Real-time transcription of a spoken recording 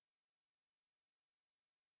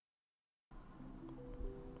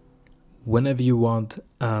Whenever you want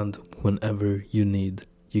and whenever you need,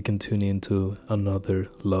 you can tune into another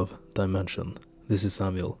love dimension. This is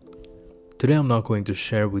Samuel. Today I'm not going to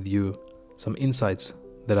share with you some insights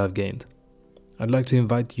that I've gained. I'd like to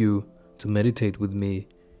invite you to meditate with me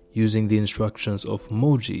using the instructions of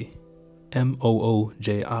Moojiji,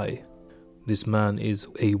 Mooji. This man is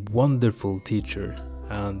a wonderful teacher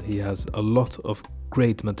and he has a lot of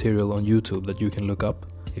great material on YouTube that you can look up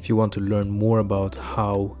if you want to learn more about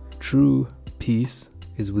how true peace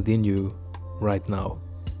is within you right now.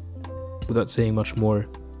 Without saying much more,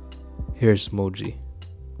 here's Moojiji.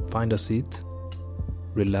 Find a seat,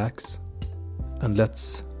 relax, and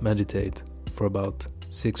let's meditate for about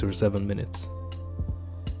 6 or 7 minutes.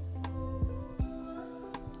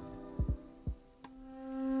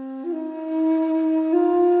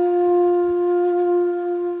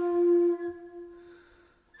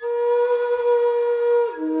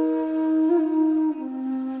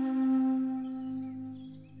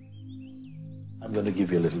 I'm going to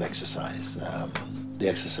give you a little exercise. The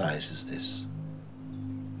exercise is this.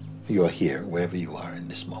 You are here, wherever you are in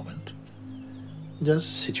this moment.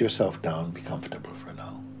 Just sit yourself down, be comfortable for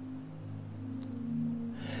now.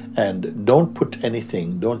 And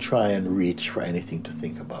don't try and reach for anything to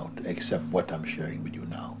think about except what I'm sharing with you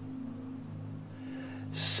now.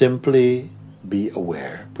 Simply be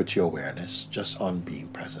aware, put your awareness just on being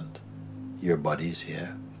present. Your body is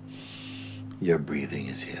here. Your breathing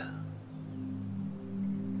is here.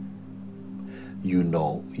 You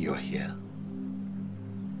know you're here.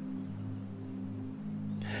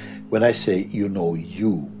 When I say you know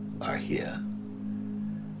you are here,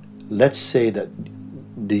 let's say that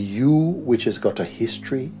the you which has got a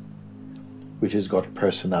history, which has got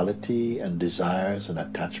personality and desires and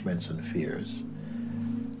attachments and fears,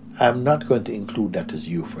 I'm not going to include that as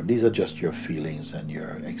you, for these are just your feelings and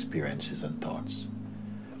your experiences and thoughts.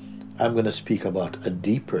 I'm going to speak about a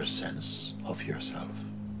deeper sense of yourself.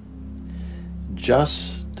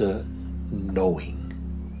 Just the knowing,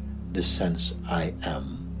 the sense I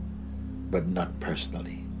am, but not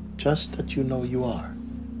personally. Just that you know you are.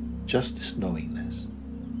 Just this knowingness.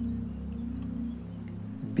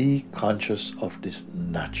 Be conscious of this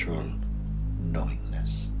natural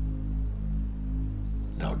knowingness.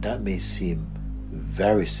 Now that may seem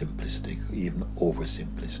very simplistic, even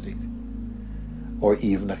oversimplistic, or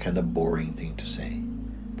even a kind of boring thing to say,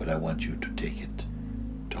 but I want you to take it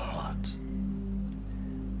to heart.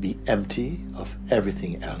 Be empty of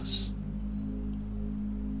everything else,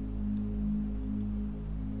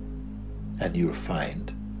 and you'll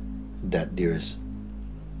find that there's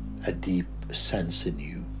a deep sense in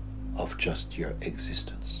you of just your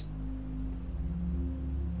existence.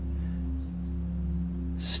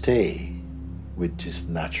 Stay with this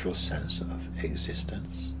natural sense of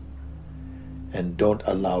existence and don't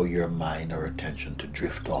allow your mind or attention to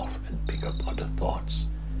drift off and pick up other thoughts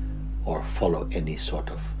or follow any sort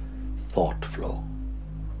of thought flow.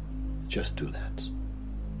 Just do that.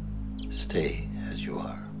 Stay as you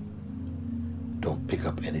are. Don't pick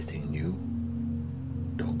up anything new.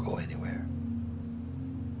 Don't go anywhere.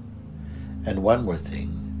 And one more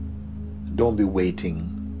thing, don't be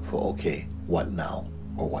waiting for, okay, what now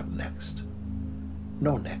or what next?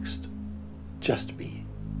 No next. Just be.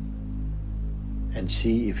 And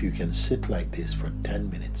see if you can sit like this for 10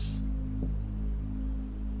 minutes.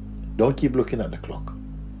 Don't keep looking at the clock.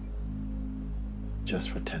 Just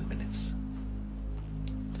for 10 minutes.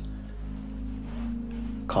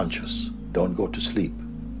 Conscious. Don't go to sleep.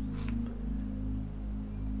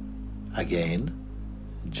 Again,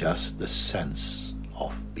 just the sense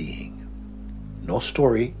of being. No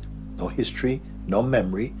story, no history, no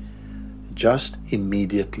memory. Just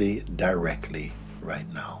immediately, directly,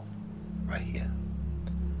 right now, right here.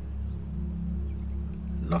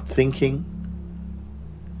 Not thinking,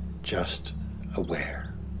 just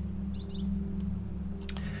aware.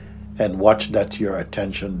 And watch that your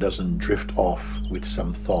attention doesn't drift off with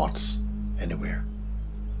some thoughts anywhere.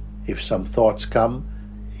 If some thoughts come,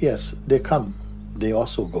 yes, they come. They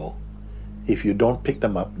also go. If you don't pick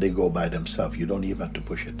them up, they go by themselves. You don't even have to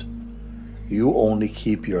push it. You only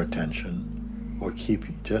keep your attention or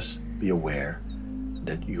just be aware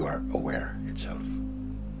that you are aware itself.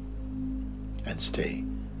 And stay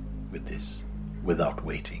with this without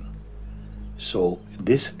waiting. So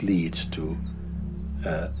this leads to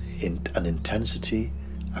an intensity,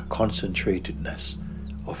 a concentratedness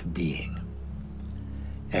of being.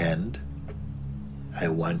 And I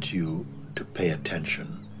want you to pay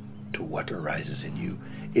attention to what arises in you.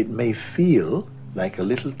 It may feel like a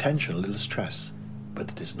little tension, a little stress,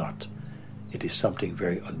 but it is not. It is something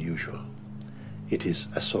very unusual. It is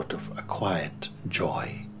a sort of a quiet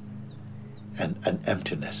joy and an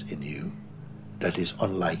emptiness in you that is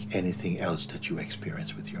unlike anything else that you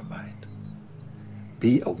experience with your mind.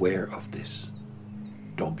 Be aware of this.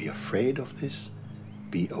 Don't be afraid of this.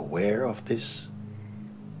 Be aware of this.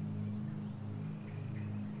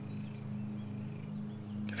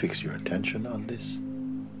 Fix your attention on this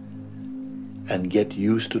and get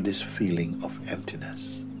used to this feeling of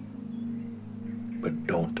emptiness. But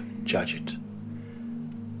don't judge it.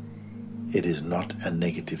 It is not a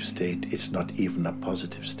negative state. It's not even a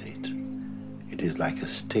positive state. It is like a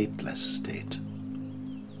stateless state.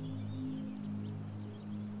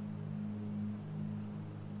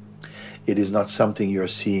 It is not something you're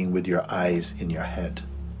seeing with your eyes in your head.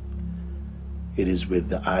 It is with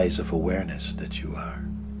the eyes of awareness that you are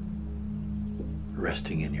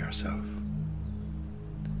resting in yourself.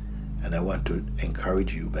 And I want to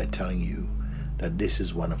encourage you by telling you that this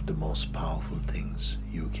is one of the most powerful things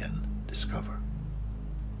you can discover.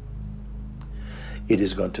 It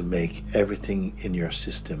is going to make everything in your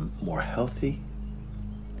system more healthy.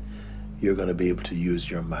 You're going to be able to use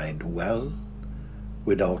your mind well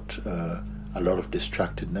without a lot of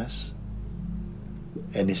distractedness.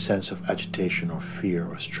 Any sense of agitation or fear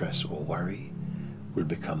or stress or worry will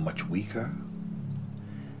become much weaker.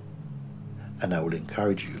 And I will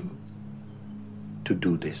encourage you to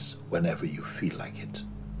do this whenever you feel like it.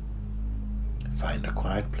 Find a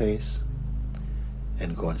quiet place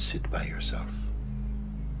and go and sit by yourself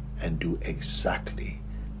and do exactly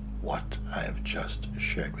what I have just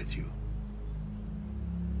shared with you.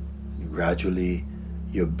 Gradually,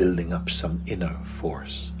 you're building up some inner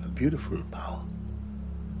force, a beautiful power.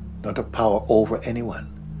 Not a power over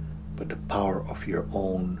anyone, but the power of your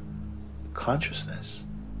own consciousness.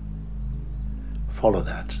 Follow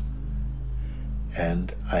that,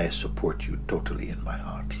 and I support you totally in my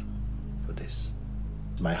heart for this.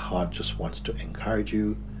 My heart just wants to encourage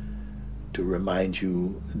you, to remind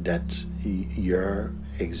you that your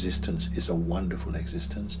existence is a wonderful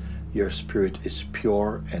existence. Your spirit is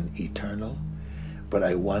pure and eternal. But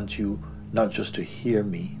I want you not just to hear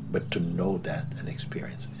me, but to know that and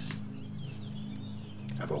experience this.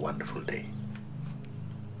 Have a wonderful day.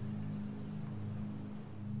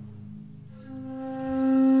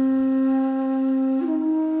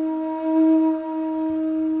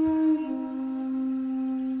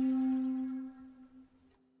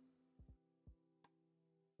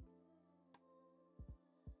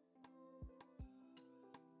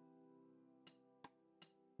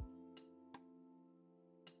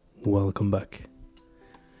 Welcome back.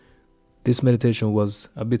 This meditation was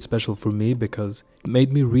a bit special for me because it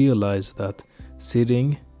made me realize that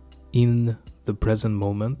sitting in the present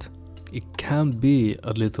moment, it can be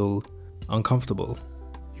a little uncomfortable.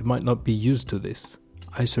 You might not be used to this.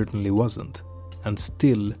 I certainly wasn't. And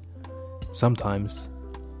still, sometimes,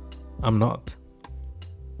 I'm not.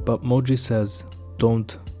 But Moojiji says,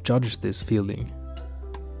 don't judge this feeling.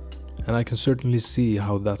 And I can certainly see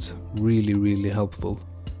how that's really, really helpful.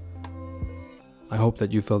 I hope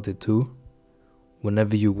that you felt it too.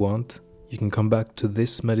 Whenever you want, you can come back to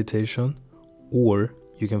this meditation, or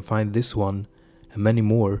you can find this one and many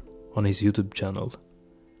more on his YouTube channel.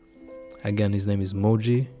 Again, his name is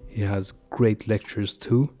Moojiji. He has great lectures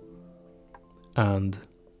too. And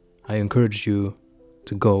I encourage you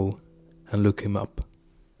to go and look him up.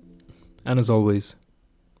 And as always,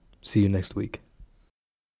 see you next week.